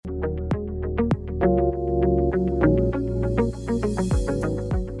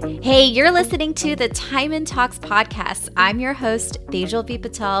Hey, you're listening to the Time and Talks podcast. I'm your host, Tejal V.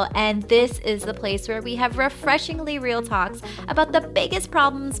 Patel, and this is the place where we have refreshingly real talks about the biggest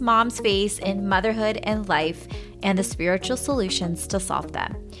problems moms face in motherhood and life and the spiritual solutions to solve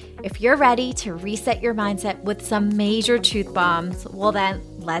them. If you're ready to reset your mindset with some major truth bombs, well then,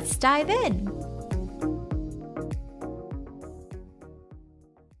 let's dive in.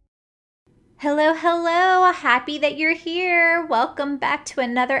 Hello, hello. Happy that you're here. Welcome back to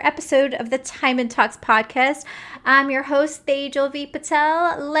another episode of the Time and Talks podcast. I'm your host, Tejal V.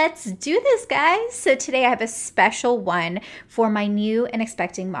 Patel. Let's do this, guys. So today I have a special one for my new and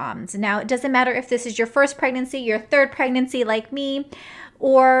expecting moms. Now, it doesn't matter if this is your first pregnancy, your third pregnancy like me,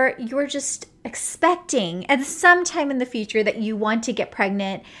 or you're just expecting at some time in the future that you want to get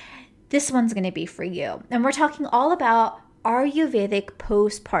pregnant. This one's going to be for you. And we're talking all about Ayurvedic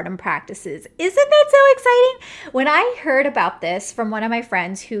postpartum practices. Isn't that so exciting? When I heard about this from one of my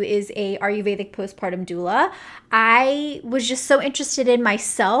friends who is a Ayurvedic postpartum doula, I was just so interested in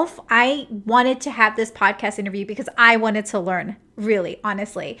myself. I wanted to have this podcast interview because I wanted to learn, really,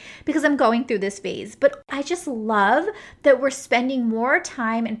 honestly, because I'm going through this phase. But I just love that we're spending more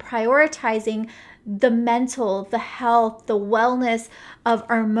time and prioritizing the mental, the health, the wellness of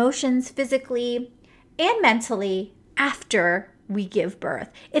our emotions physically and mentally after we give birth.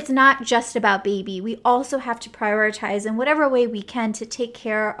 It's not just about baby. We also have to prioritize in whatever way we can to take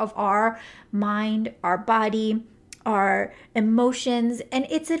care of our mind, our body, our emotions, and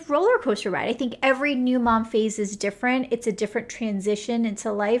it's a roller coaster ride. I think every new mom phase is different. It's a different transition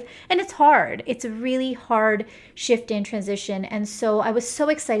into life, and it's hard. It's a really hard shift and transition. And so I was so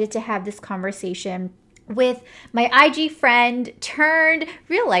excited to have this conversation with my IG friend turned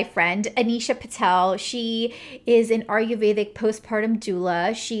real life friend, Anisha Patel. She is an Ayurvedic postpartum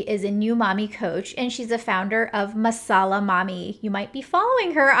doula. She is a new mommy coach, and she's a founder of Masala Mommy. You might be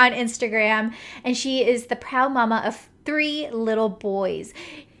following her on Instagram, and she is the proud mama of 3 little boys.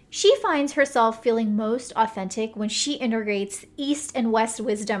 She finds herself feeling most authentic when she integrates East and West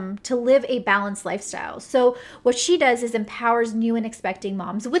wisdom to live a balanced lifestyle. So what she does is empowers new and expecting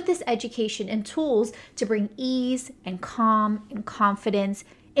moms with this education and tools to bring ease and calm and confidence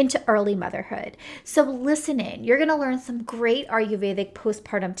into early motherhood. So listen in. You're going to learn some great Ayurvedic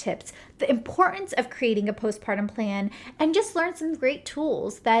postpartum tips, the importance of creating a postpartum plan, and just learn some great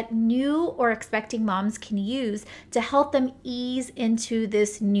tools that new or expecting moms can use to help them ease into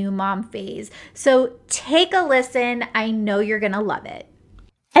this new mom phase. So take a listen. I know you're going to love it.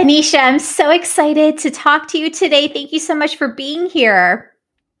 Anisha, I'm so excited to talk to you today. Thank you so much for being here.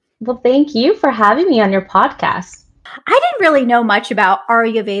 Well, thank you for having me on your podcast. I didn't really know much about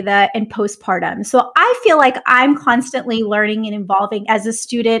Ayurveda and postpartum. So I feel like I'm constantly learning and evolving as a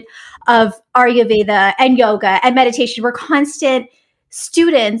student of Ayurveda and yoga and meditation. We're constant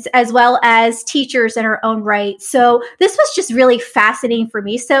students as well as teachers in our own right. So this was just really fascinating for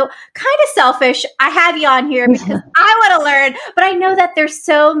me. So kind of selfish. I have you on here because I want to learn, but I know that there's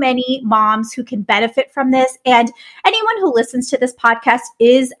so many moms who can benefit from this. And anyone who listens to this podcast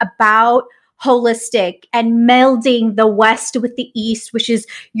is about holistic and melding the West with the East, which is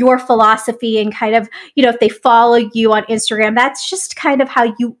your philosophy. And kind of, if they follow you on Instagram, that's just kind of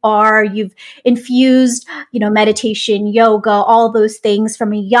how you are. You've infused, meditation, yoga, all those things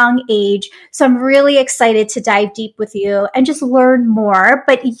from a young age. So I'm really excited to dive deep with you and just learn more.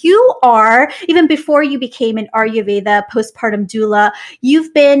 But you are, even before you became an Ayurveda postpartum doula,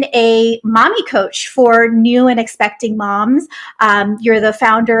 you've been a mommy coach for new and expecting moms. You're the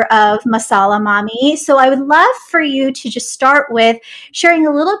founder of Masala Mommy. So I would love for you to just start with sharing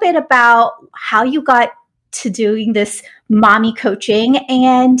a little bit about how you got to doing this mommy coaching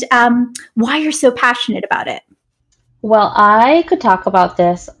and why you're so passionate about it. Well, I could talk about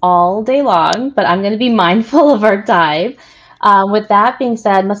this all day long, but I'm going to be mindful of our time. With that being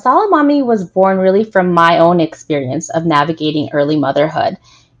said, Masala Mommy was born really from my own experience of navigating early motherhood.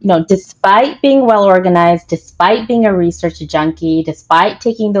 Despite being well organized, despite being a research junkie, despite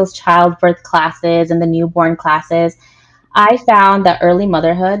taking those childbirth classes and the newborn classes, I found that early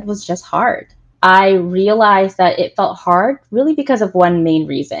motherhood was just hard. I realized that it felt hard really because of one main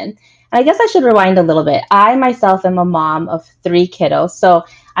reason. And I guess I should rewind a little bit. I myself am a mom of 3 kiddos, so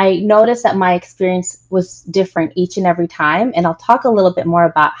I noticed that my experience was different each and every time. And I'll talk a little bit more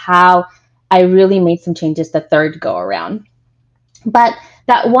about how I really made some changes the third go around. But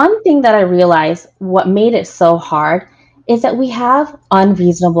that one thing that I realized, what made it so hard, is that we have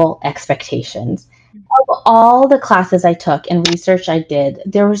unreasonable expectations. Of all the classes I took and research I did,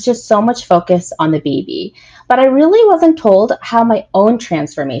 there was just so much focus on the baby. But I really wasn't told how my own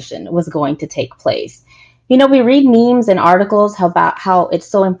transformation was going to take place. We read memes and articles about how it's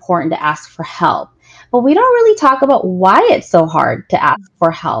so important to ask for help, but we don't really talk about why it's so hard to ask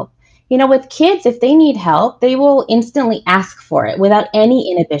for help. With kids, if they need help, they will instantly ask for it without any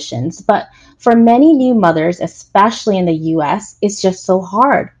inhibitions. But for many new mothers, especially in the US, it's just so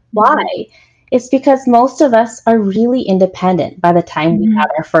hard. Why? It's because most of us are really independent by the time we have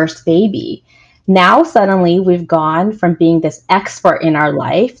our first baby. Now, suddenly, we've gone from being this expert in our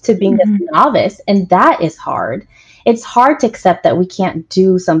life to being this novice, and that is hard. It's hard to accept that we can't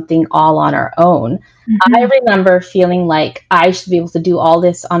do something all on our own. I remember feeling like I should be able to do all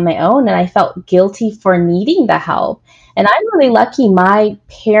this on my own, and I felt guilty for needing the help. And I'm really lucky my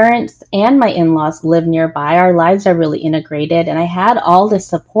parents and my in laws live nearby. Our lives are really integrated, and I had all this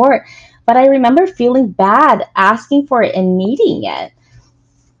support. But I remember feeling bad asking for it and needing it.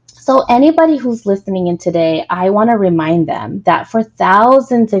 So, anybody who's listening in today, I want to remind them that for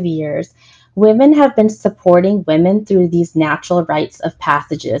thousands of years, women have been supporting women through these natural rites of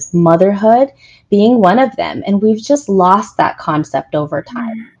passages, motherhood being one of them. And we've just lost that concept over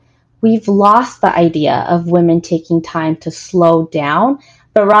time. We've lost the idea of women taking time to slow down,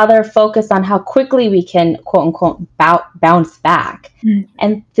 but rather focus on how quickly we can, quote unquote, bounce back.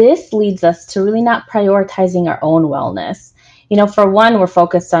 And this leads us to really not prioritizing our own wellness. For one, we're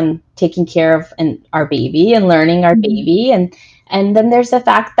focused on taking care of our baby and learning our baby. And then there's the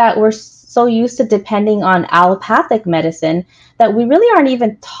fact that we're so used to depending on allopathic medicine that we really aren't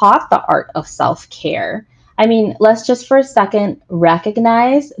even taught the art of self-care. I mean, let's just for a second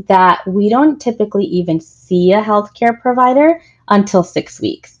recognize that we don't typically even see a healthcare provider until 6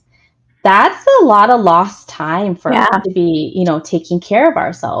 weeks. That's a lot of lost time for us to be, taking care of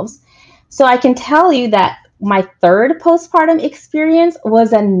ourselves. So I can tell you that my third postpartum experience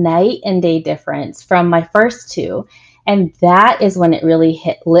was a night and day difference from my first two. And that is when it really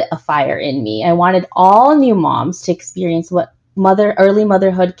lit a fire in me. I wanted all new moms to experience what early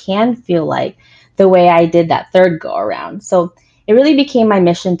motherhood can feel like the way I did that third go around. So it really became my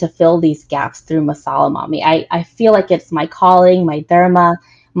mission to fill these gaps through Masala Mommy. I feel like it's my calling, my dharma,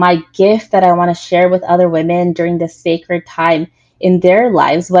 my gift that I want to share with other women during this sacred time in their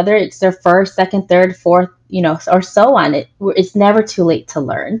lives, whether it's their first, second, third, fourth, or so on. It's never too late to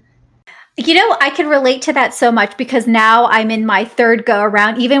learn. I can relate to that so much because now I'm in my third go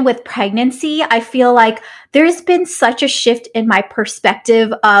around. Even with pregnancy, I feel like there's been such a shift in my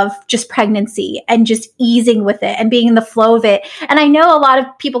perspective of just pregnancy and just easing with it and being in the flow of it. And I know a lot of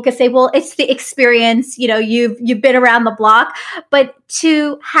people could say, well, it's the experience, you've been around the block, but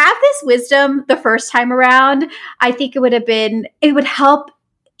to have this wisdom the first time around, I think it would help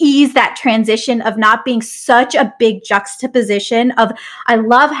ease that transition of not being such a big juxtaposition of, I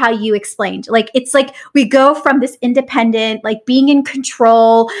love how you explained, it's like we go from this independent, being in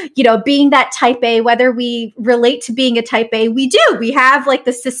control, being that type A, whether we relate to being a type A, we have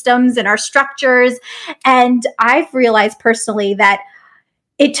the systems and our structures. And I've realized personally that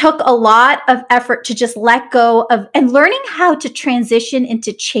it took a lot of effort to just let go of and learning how to transition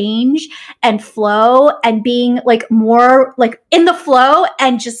into change and flow and being more in the flow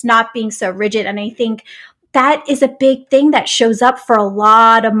and just not being so rigid. And I think that is a big thing that shows up for a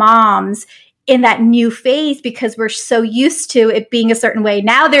lot of moms in that new phase because we're so used to it being a certain way.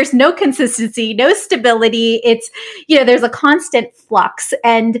 Now there's no consistency, no stability. It's, there's a constant flux.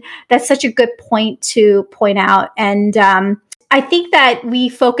 And that's such a good point to point out. And, I think that we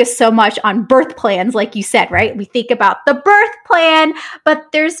focus so much on birth plans, like you said, right? We think about the birth plan,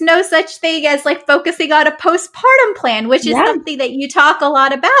 but there's no such thing as focusing on a postpartum plan, which is something that you talk a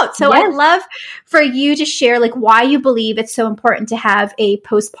lot about. So I'd love for you to share why you believe it's so important to have a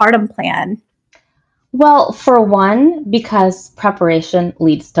postpartum plan. Well, for one, because preparation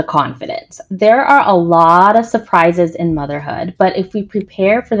leads to confidence. There are a lot of surprises in motherhood, but if we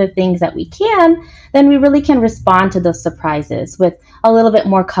prepare for the things that we can, then we really can respond to those surprises with a little bit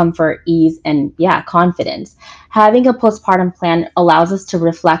more comfort, ease, and confidence. Having a postpartum plan allows us to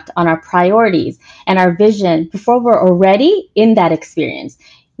reflect on our priorities and our vision before we're already in that experience.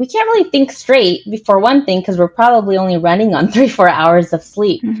 We can't really think straight, for one thing, because we're probably only running on 3-4 hours of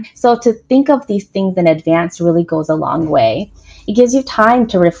sleep. So to think of these things in advance really goes a long way. It gives you time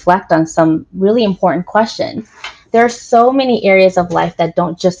to reflect on some really important questions. There are so many areas of life that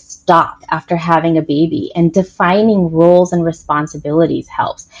don't just stop after having a baby, and defining roles and responsibilities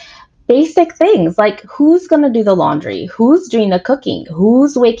helps. Basic things like who's going to do the laundry, who's doing the cooking,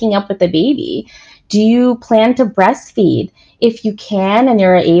 who's waking up with the baby. Do you plan to breastfeed? If you can and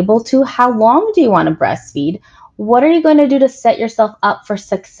you're able to, how long do you want to breastfeed? What are you going to do to set yourself up for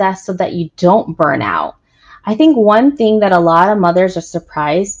success so that you don't burn out? I think one thing that a lot of mothers are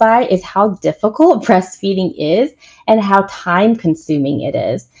surprised by is how difficult breastfeeding is and how time consuming it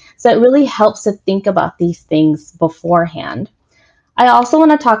is. So it really helps to think about these things beforehand. I also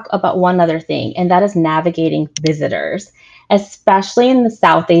want to talk about one other thing, and that is navigating visitors, especially in the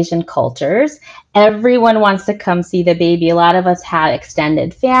South Asian cultures. Everyone wants to come see the baby. A lot of us have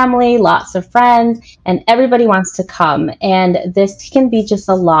extended family, lots of friends, and everybody wants to come. And this can be just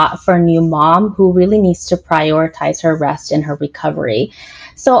a lot for a new mom who really needs to prioritize her rest and her recovery.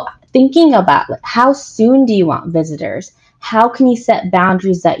 So, thinking about how soon do you want visitors? How can you set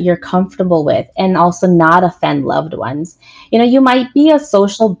boundaries that you're comfortable with and also not offend loved ones? You might be a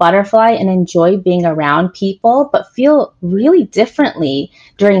social butterfly and enjoy being around people, but feel really differently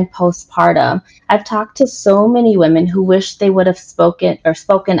during postpartum. I've talked to so many women who wish they would have spoken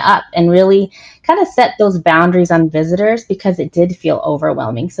up and really kind of set those boundaries on visitors because it did feel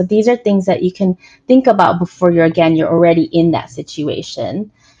overwhelming. So these are things that you can think about before you're already in that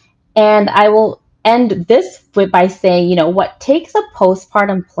situation. And I will end this by saying, what takes a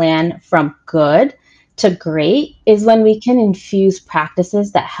postpartum plan from good to great is when we can infuse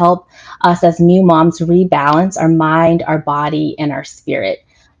practices that help us as new moms rebalance our mind, our body, and our spirit.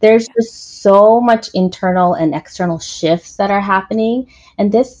 There's just so much internal and external shifts that are happening,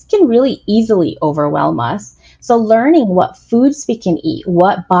 and this can really easily overwhelm us. So, learning what foods we can eat,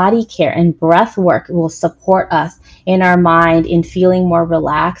 what body care and breath work will support us in our mind, in feeling more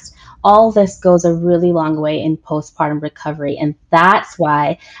relaxed, all this goes a really long way in postpartum recovery. And that's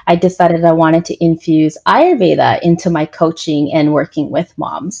why I decided I wanted to infuse Ayurveda into my coaching and working with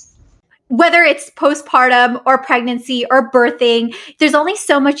moms. Whether it's postpartum or pregnancy or birthing, there's only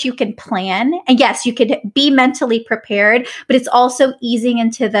so much you can plan. And yes, you could be mentally prepared, but it's also easing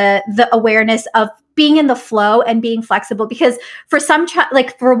into the awareness of being in the flow and being flexible, because for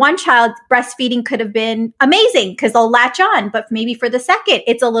for one child, breastfeeding could have been amazing because they'll latch on, but maybe for the second,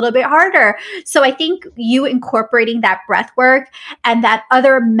 it's a little bit harder. So I think you incorporating that breath work and that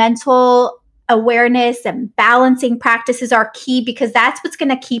other mental awareness and balancing practices are key, because that's what's going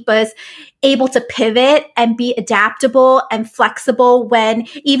to keep us able to pivot and be adaptable and flexible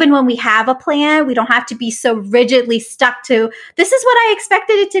even when we have a plan. We don't have to be so rigidly stuck to, this is what I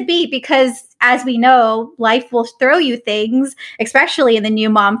expected it to be, because as we know, life will throw you things, especially in the new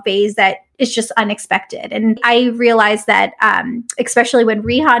mom phase, that is just unexpected. And I realized that, especially when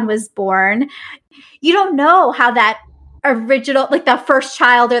Rehan was born, you don't know how that original, like the first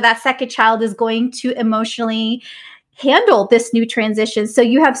child or that second child, is going to emotionally handle this new transition. So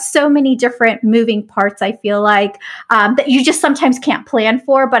you have so many different moving parts, I feel like, that you just sometimes can't plan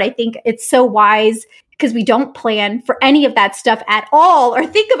for. But I think it's so wise, because we don't plan for any of that stuff at all, or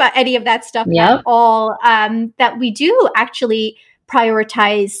think about any of that stuff at all, that we do actually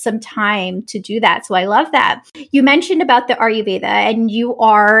prioritize some time to do that. So I love that. You mentioned about the Ayurveda, and you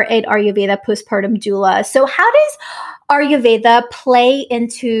are an Ayurveda postpartum doula. So how does Ayurveda play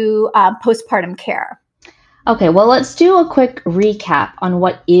into postpartum care? Okay, well, let's do a quick recap on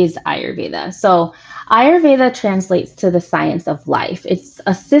what is Ayurveda. So Ayurveda translates to the science of life. It's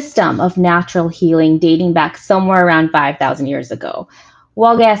a system of natural healing dating back somewhere around 5,000 years ago.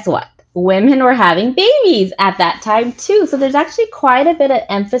 Well, guess what? Women were having babies at that time too. So there's actually quite a bit of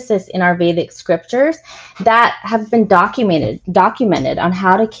emphasis in our Vedic scriptures that have been documented on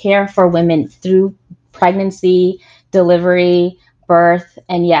how to care for women through pregnancy, delivery, birth,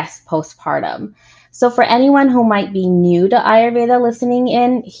 and yes, postpartum. So for anyone who might be new to Ayurveda listening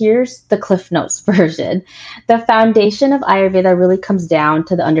in, here's the Cliff Notes version. The foundation of Ayurveda really comes down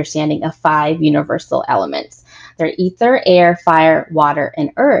to the understanding of 5 universal elements. They're ether, air, fire, water,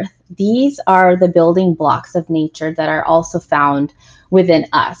 and earth. These are the building blocks of nature that are also found within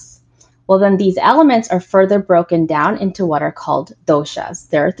us. Well, then these elements are further broken down into what are called doshas.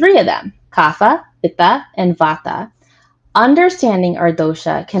 There are 3 of them: Kapha, Pitta, and Vata. Understanding our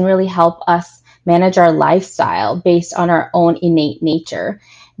dosha can really help us manage our lifestyle based on our own innate nature.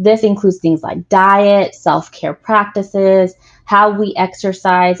 This includes things like diet, self-care practices, how we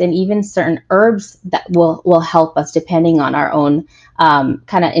exercise, and even certain herbs that will help us depending on our own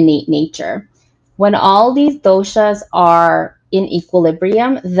kind of innate nature. When all these doshas are in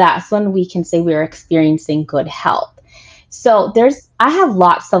equilibrium, that's when we can say we're experiencing good health. So I have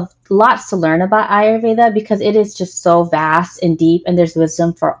lots to learn about Ayurveda, because it is just so vast and deep, and there's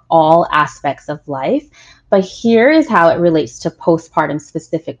wisdom for all aspects of life. But here is how it relates to postpartum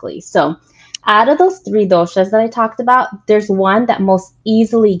specifically. So out of those 3 doshas that I talked about, there's one that most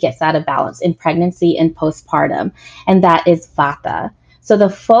easily gets out of balance in pregnancy and postpartum, and that is Vata. So the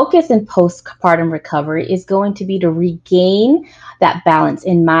focus in postpartum recovery is going to be to regain that balance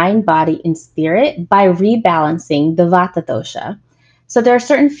in mind, body, and spirit by rebalancing the Vata dosha. So there are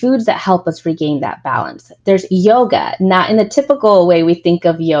certain foods that help us regain that balance. There's yoga, not in the typical way we think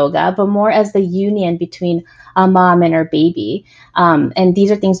of yoga, but more as the union between a mom and her baby. And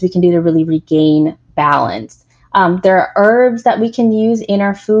these are things we can do to really regain balance. There are herbs that we can use in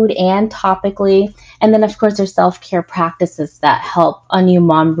our food and topically. And then, of course, there's self-care practices that help a new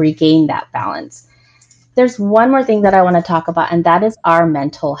mom regain that balance. There's one more thing that I want to talk about, and that is our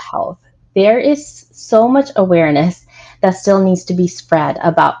mental health. There is so much awareness that still needs to be spread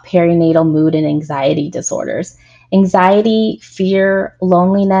about perinatal mood and anxiety disorders. Anxiety, fear,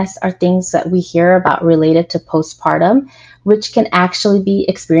 loneliness are things that we hear about related to postpartum, which can actually be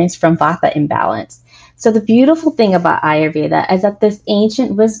experienced from Vata imbalance. So the beautiful thing about Ayurveda is that this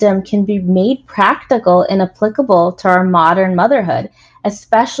ancient wisdom can be made practical and applicable to our modern motherhood,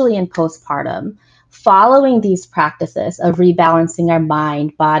 especially in postpartum. Following these practices of rebalancing our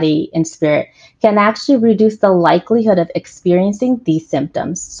mind, body, and spirit can actually reduce the likelihood of experiencing these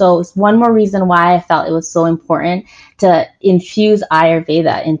symptoms. So it's one more reason why I felt it was so important to infuse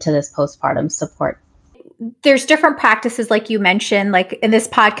Ayurveda into this postpartum support. There's different practices, like you mentioned, like in this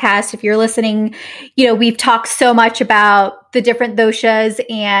podcast, if you're listening, we've talked so much about the different doshas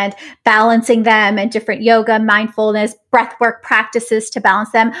and balancing them and different yoga, mindfulness, breath work practices to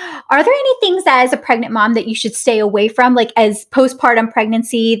balance them. Are there any things that as a pregnant mom that you should stay away from, like as postpartum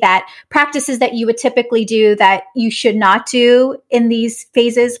pregnancy, that practices that you would typically do that you should not do in these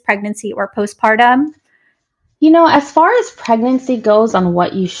phases, pregnancy or postpartum? As far as pregnancy goes on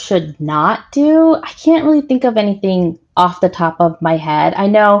what you should not do, I can't really think of anything off the top of my head. I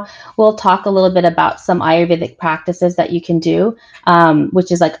know we'll talk a little bit about some Ayurvedic practices that you can do,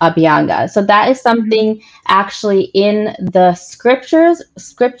 which is like Abhyanga. So that is something actually in the scriptures.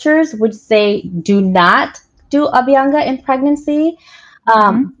 Scriptures would say do not do Abhyanga in pregnancy.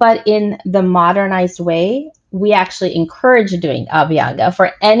 But in the modernized way, we actually encourage doing Abhyanga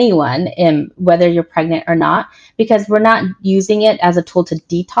for anyone, whether you're pregnant or not, because we're not using it as a tool to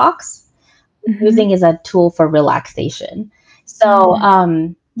detox. We're using it as a tool for relaxation. So,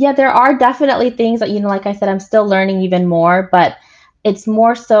 there are definitely things that, like I said, I'm still learning even more, but it's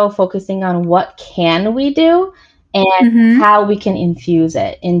more so focusing on what can we do and how we can infuse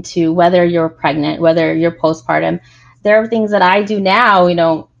it into whether you're pregnant, whether you're postpartum. There are things that I do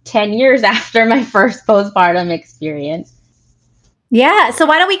now, 10 years after my first postpartum experience. Yeah. So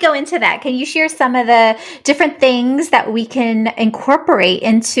why don't we go into that? Can you share some of the different things that we can incorporate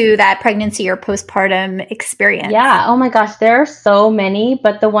into that pregnancy or postpartum experience? Yeah. Oh my gosh, there are so many.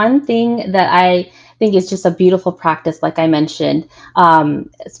 But the one thing that I think is just a beautiful practice, like I mentioned,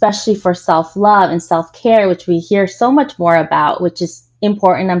 especially for self-love and self-care, which we hear so much more about, which is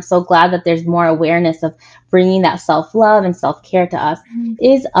important. I'm so glad that there's more awareness of bringing that self-love and self-care to us,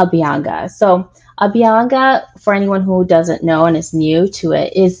 is Abhyanga. So Abhyanga, for anyone who doesn't know and is new to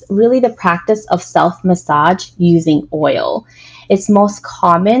it, is really the practice of self-massage using oil. It's most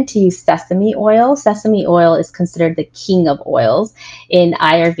common to use sesame oil. Sesame oil is considered the king of oils in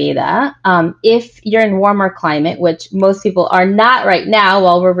Ayurveda. If you're in warmer climate, which most people are not right now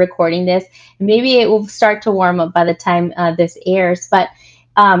while we're recording this, maybe it will start to warm up by the time this airs. But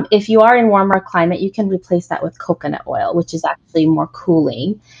if you are in warmer climate, you can replace that with coconut oil, which is actually more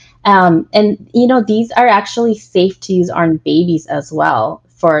cooling. And these are actually safe to use on babies as well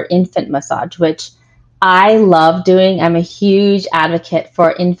for infant massage, which I love doing. I'm a huge advocate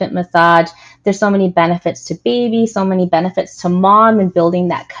for infant massage. There's so many benefits to baby, so many benefits to mom, and building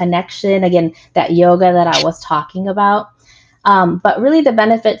that connection. Again, that yoga that I was talking about. But really the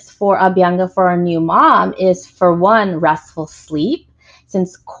benefits for Abhyanga for a new mom is, for one, restful sleep.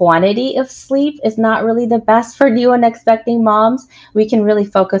 Since quantity of sleep is not really the best for new and expecting moms, we can really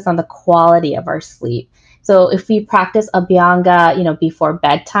focus on the quality of our sleep. So if we practice Abhyanga, before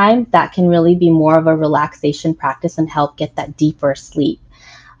bedtime, that can really be more of a relaxation practice and help get that deeper sleep.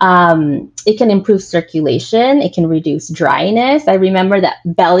 It can improve circulation. It can reduce dryness. I remember that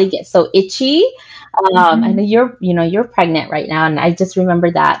belly gets so itchy. I know you're pregnant right now, and I just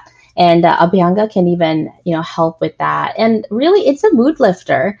remember that. And Abhyanga can even, help with that. And really, it's a mood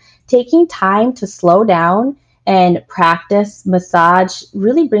lifter. Taking time to slow down and practice massage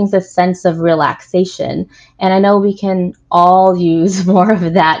really brings a sense of relaxation. And I know we can all use more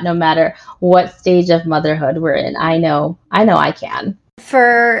of that no matter what stage of motherhood we're in. I know I can.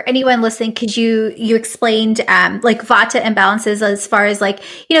 For anyone listening, could you explained like vata imbalances as far as like,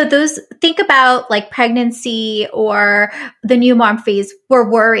 those, think about like pregnancy or the new mom phase. We're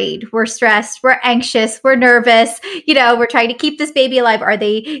worried, we're stressed, we're anxious, we're nervous, we're trying to keep this baby alive. Are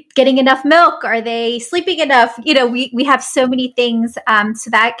they getting enough milk? Are they sleeping enough? We have so many things, so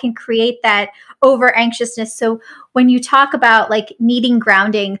that can create that over anxiousness. So when you talk about like needing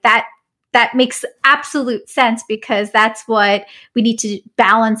grounding, that makes absolute sense, because that's what we need to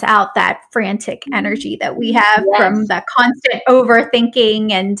balance out, that frantic energy that we have from that constant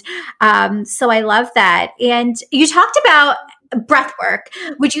overthinking. And so I love that. And you talked about breath work.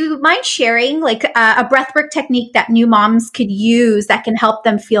 Would you mind sharing like a breath work technique that new moms could use that can help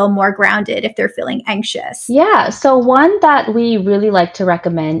them feel more grounded if they're feeling anxious? Yeah, so one that we really like to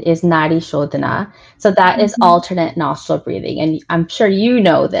recommend is Nadi Shodhana. So that is alternate nostril breathing. And I'm sure you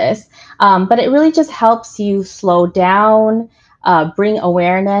know this, but it really just helps you slow down, bring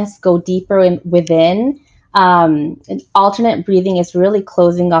awareness, go deeper within. And alternate breathing is really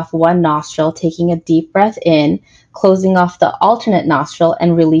closing off one nostril, taking a deep breath in, closing off the alternate nostril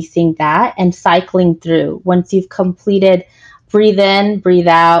and releasing that, and cycling through. Once you've completed breathe in, breathe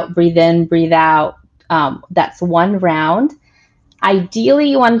out, breathe in, breathe out, that's one round.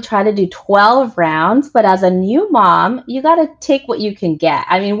 Ideally, you want to try to do 12 rounds, but as a new mom, you got to take what you can get.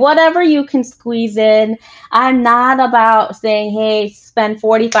 I mean, whatever you can squeeze in. I'm not about saying, hey, spend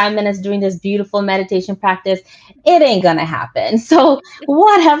 45 minutes doing this beautiful meditation practice. It ain't going to happen. So,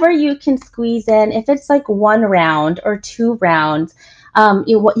 whatever you can squeeze in, if it's like one round or two rounds,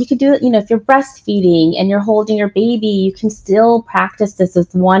 what you could do, if you're breastfeeding and you're holding your baby, you can still practice this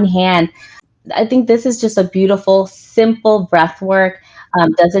with one hand. I think this is just a beautiful, simple breath work.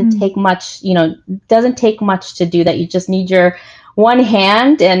 Doesn't take much, doesn't take much to do that. You just need your one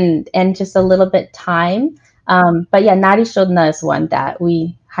hand and just a little bit time. But yeah, Nadi Shodhana is one that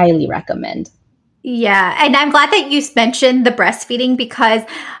we highly recommend. Yeah. And I'm glad that you mentioned the breastfeeding, because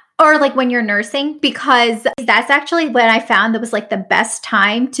or like when you're nursing, because that's actually when I found that was like the best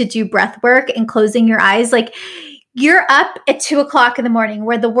time to do breath work and closing your eyes. Like, you're up at 2:00 in the morning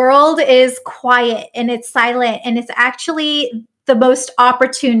where the world is quiet and it's silent, and it's actually the most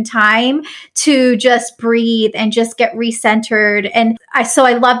opportune time to just breathe and just get recentered. And so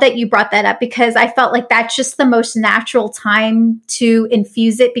I love that you brought that up, because I felt like that's just the most natural time to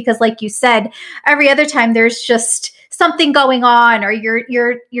infuse it, because like you said, every other time there's just something going on, or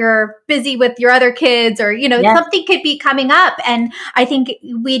you're busy with your other kids, or something could be coming up. And I think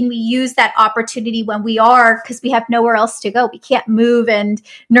when we use that opportunity, when we are, because we have nowhere else to go, we can't move and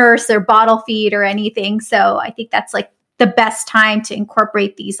nurse or bottle feed or anything. So I think that's like the best time to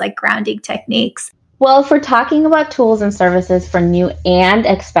incorporate these like grounding techniques. Well, if we're talking about tools and services for new and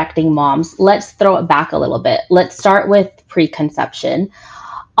expecting moms, let's throw it back a little bit. Let's start with preconception.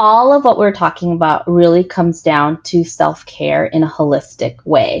 All of what we're talking about really comes down to self-care in a holistic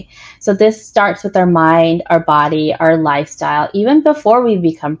way. So this starts with our mind, our body, our lifestyle, even before we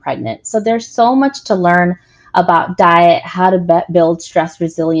become pregnant. So there's so much to learn about diet, how to build stress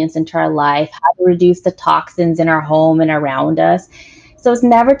resilience into our life, how to reduce the toxins in our home and around us. So it's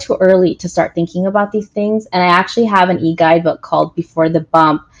never too early to start thinking about these things. And I actually have an e-guidebook called Before the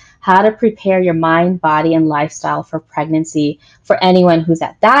Bump, How to Prepare Your Mind, Body, and Lifestyle for Pregnancy, for anyone who's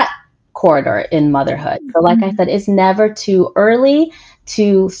at that corridor in motherhood. So like I said, it's never too early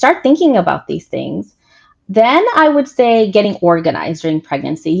to start thinking about these things. Then I would say getting organized during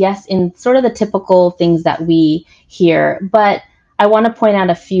pregnancy. Yes, in sort of the typical things that we hear, but I want to point out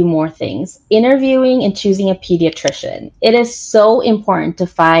a few more things. Interviewing and choosing a pediatrician. It is so important to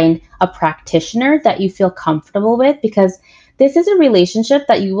find a practitioner that you feel comfortable with, because this is a relationship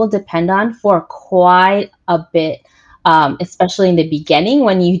that you will depend on for quite a bit, especially in the beginning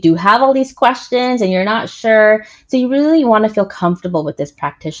when you do have all these questions and you're not sure. So you really want to feel comfortable with this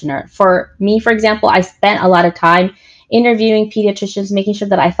practitioner. For me, for example, I spent a lot of time interviewing pediatricians, making sure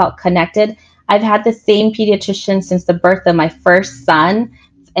that I felt connected. I've had the same pediatrician since the birth of my first son,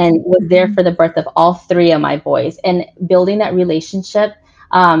 and was there for the birth of all three of my boys. And building that relationship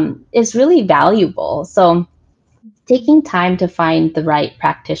is really valuable. So taking time to find the right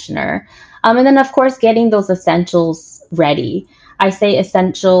practitioner. And then, of course, getting those essentials ready. I say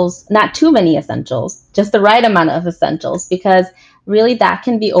essentials, not too many essentials, just the right amount of essentials, because really that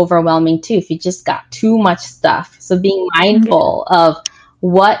can be overwhelming too if you just got too much stuff. So being mindful of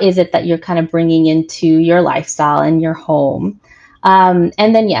what is it that you're kind of bringing into your lifestyle and your home. And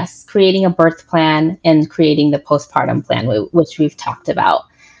then, yes, creating a birth plan and creating the postpartum plan, which we've talked about.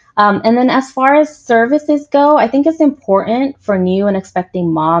 And then as far as services go, I think it's important for new and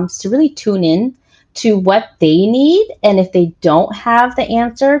expecting moms to really tune in to what they need. And if they don't have the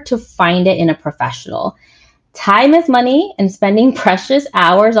answer, to find it in a professional. Time is money, and spending precious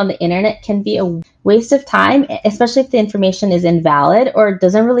hours on the internet can be a waste of time, especially if the information is invalid or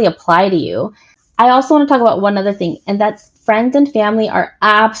doesn't really apply to you. I also want to talk about one other thing, and that's friends and family are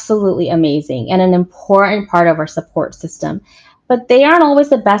absolutely amazing and an important part of our support system. But they aren't always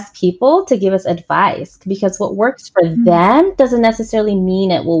the best people to give us advice, because what works for them doesn't necessarily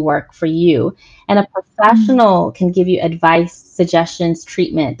mean it will work for you. And a professional can give you advice, suggestions,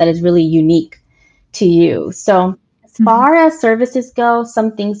 treatment that is really unique to you. So as far as services go,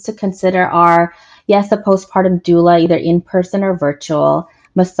 some things to consider are, yes, a postpartum doula, either in person or virtual,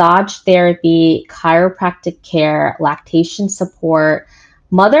 massage therapy, chiropractic care, lactation support,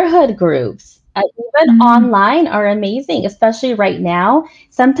 motherhood groups, even online are amazing, especially right now.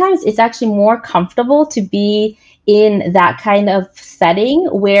 Sometimes it's actually more comfortable to be in that kind of setting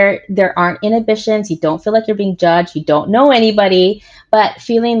where there aren't inhibitions. You don't feel like you're being judged. You don't know anybody, but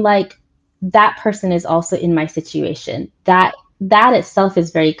feeling like that person is also in my situation. That itself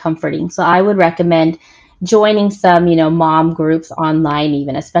is very comforting. So I would recommend joining some, mom groups online,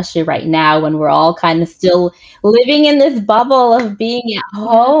 even, especially right now when we're all kind of still living in this bubble of being at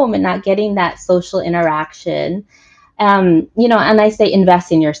home and not getting that social interaction. And I say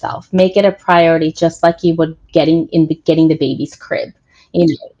invest in yourself, make it a priority, just like you would getting the baby's crib.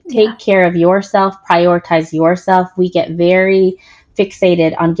 Take care of yourself, prioritize yourself. We get very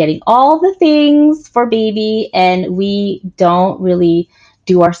fixated on getting all the things for baby, and we don't really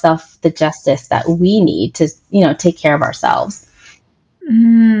do ourselves the justice that we need to, take care of ourselves.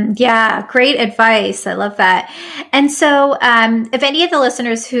 Yeah, great advice. I love that. And so if any of the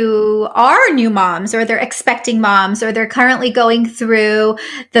listeners who are new moms, or they're expecting moms, or they're currently going through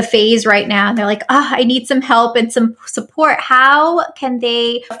the phase right now, and they're like, I need some help and some support, how can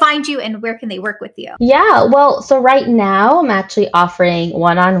they find you and where can they work with you? Yeah, well, so right now I'm actually offering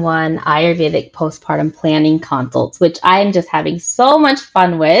one-on-one Ayurvedic postpartum planning consults, which I'm just having so much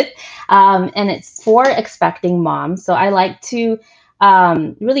fun with. And it's for expecting moms. So I like to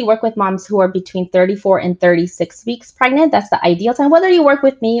really work with moms who are between 34 and 36 weeks pregnant. That's the ideal time. Whether you work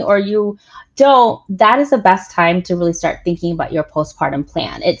with me or you don't, that is the best time to really start thinking about your postpartum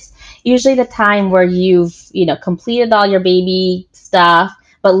plan. It's usually the time where you've, completed all your baby stuff,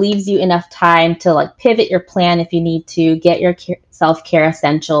 but leaves you enough time to pivot your plan if you need to, get your self-care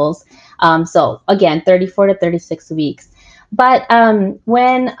essentials. So again, 34 to 36 weeks. But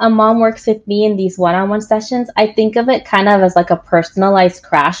when a mom works with me in these one-on-one sessions, I think of it kind of as like a personalized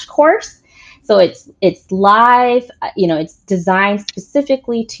crash course. So it's live, it's designed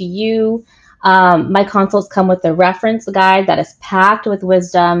specifically to you. My consults come with a reference guide that is packed with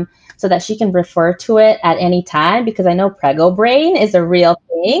wisdom so that she can refer to it at any time, because I know Prego Brain is a real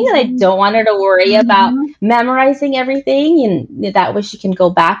thing, and I don't want her to worry about memorizing everything. And that way she can go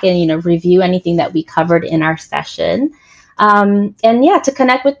back and, review anything that we covered in our session. To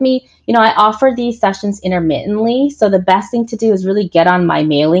connect with me, I offer these sessions intermittently. So the best thing to do is really get on my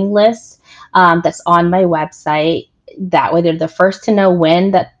mailing list that's on my website. That way they're the first to know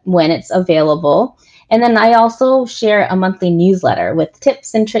when it's available. And then I also share a monthly newsletter with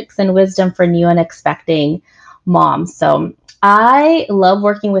tips and tricks and wisdom for new and expecting moms. So I love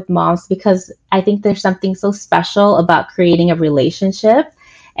working with moms because I think there's something so special about creating a relationship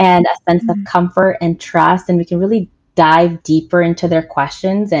and a sense of comfort and trust. And we can really dive deeper into their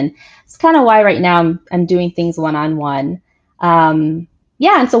questions. And it's kind of why right now I'm doing things one-on-one. And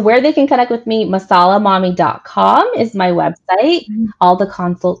so where they can connect with me, masalamommy.com is my website. All the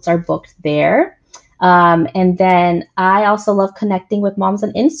consults are booked there. And then I also love connecting with moms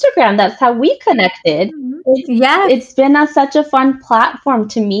on Instagram. That's how we connected. It's been such a fun platform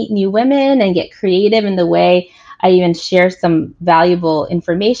to meet new women and get creative in the way I even share some valuable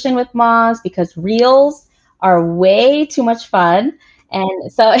information with moms, because reels are way too much fun.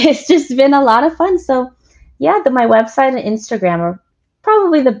 And so it's just been a lot of fun. So my website and Instagram are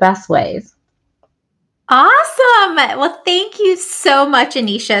probably the best ways. Awesome. Well, thank you so much,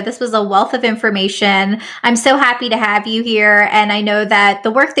 Anisha. This was a wealth of information. I'm so happy to have you here. And I know that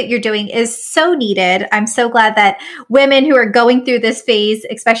the work that you're doing is so needed. I'm so glad that women who are going through this phase,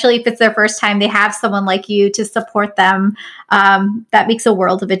 especially if it's their first time, they have someone like you to support them. That makes a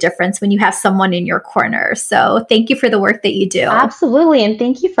world of a difference when you have someone in your corner. So thank you for the work that you do. Absolutely. And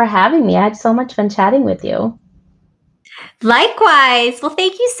thank you for having me. I had so much fun chatting with you. Likewise. Well,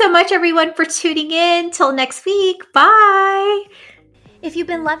 thank you so much, everyone, for tuning in. Till next week. Bye. If you've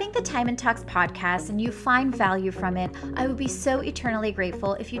been loving the Time and Talks podcast and you find value from it, I would be so eternally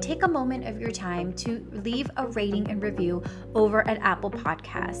grateful if you take a moment of your time to leave a rating and review over at Apple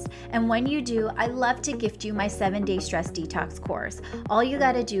Podcasts. And when you do, I love to gift you my 7-day stress detox course. All you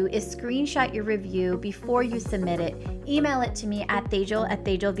got to do is screenshot your review before you submit it, email it to me at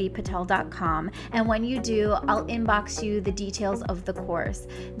tejalvpatel.com, and when you do, I'll inbox you the details of the course.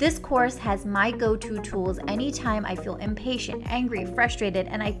 This course has my go-to tools anytime I feel impatient, angry, frustrated,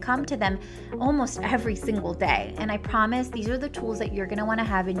 and I come to them almost every single day. And I promise these are the tools that you're going to want to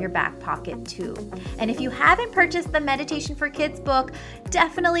have in your back pocket too. And if you haven't purchased the Meditation for Kids book,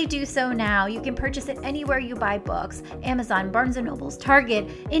 definitely do so now. You can purchase it anywhere you buy books: Amazon, Barnes & Nobles, Target,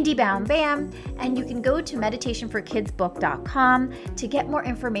 IndieBound, BAM, and you can go to meditationforkidsbook.com to get more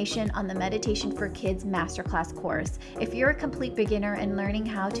information on the Meditation for Kids Masterclass course. If you're a complete beginner in learning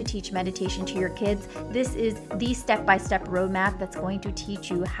how to teach meditation to your kids, this is the step-by-step roadmap that's going to teach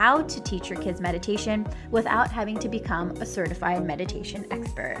you how to teach your kids meditation without having to become a certified meditation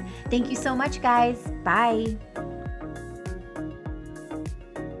expert. Thank you so much, guys. Bye.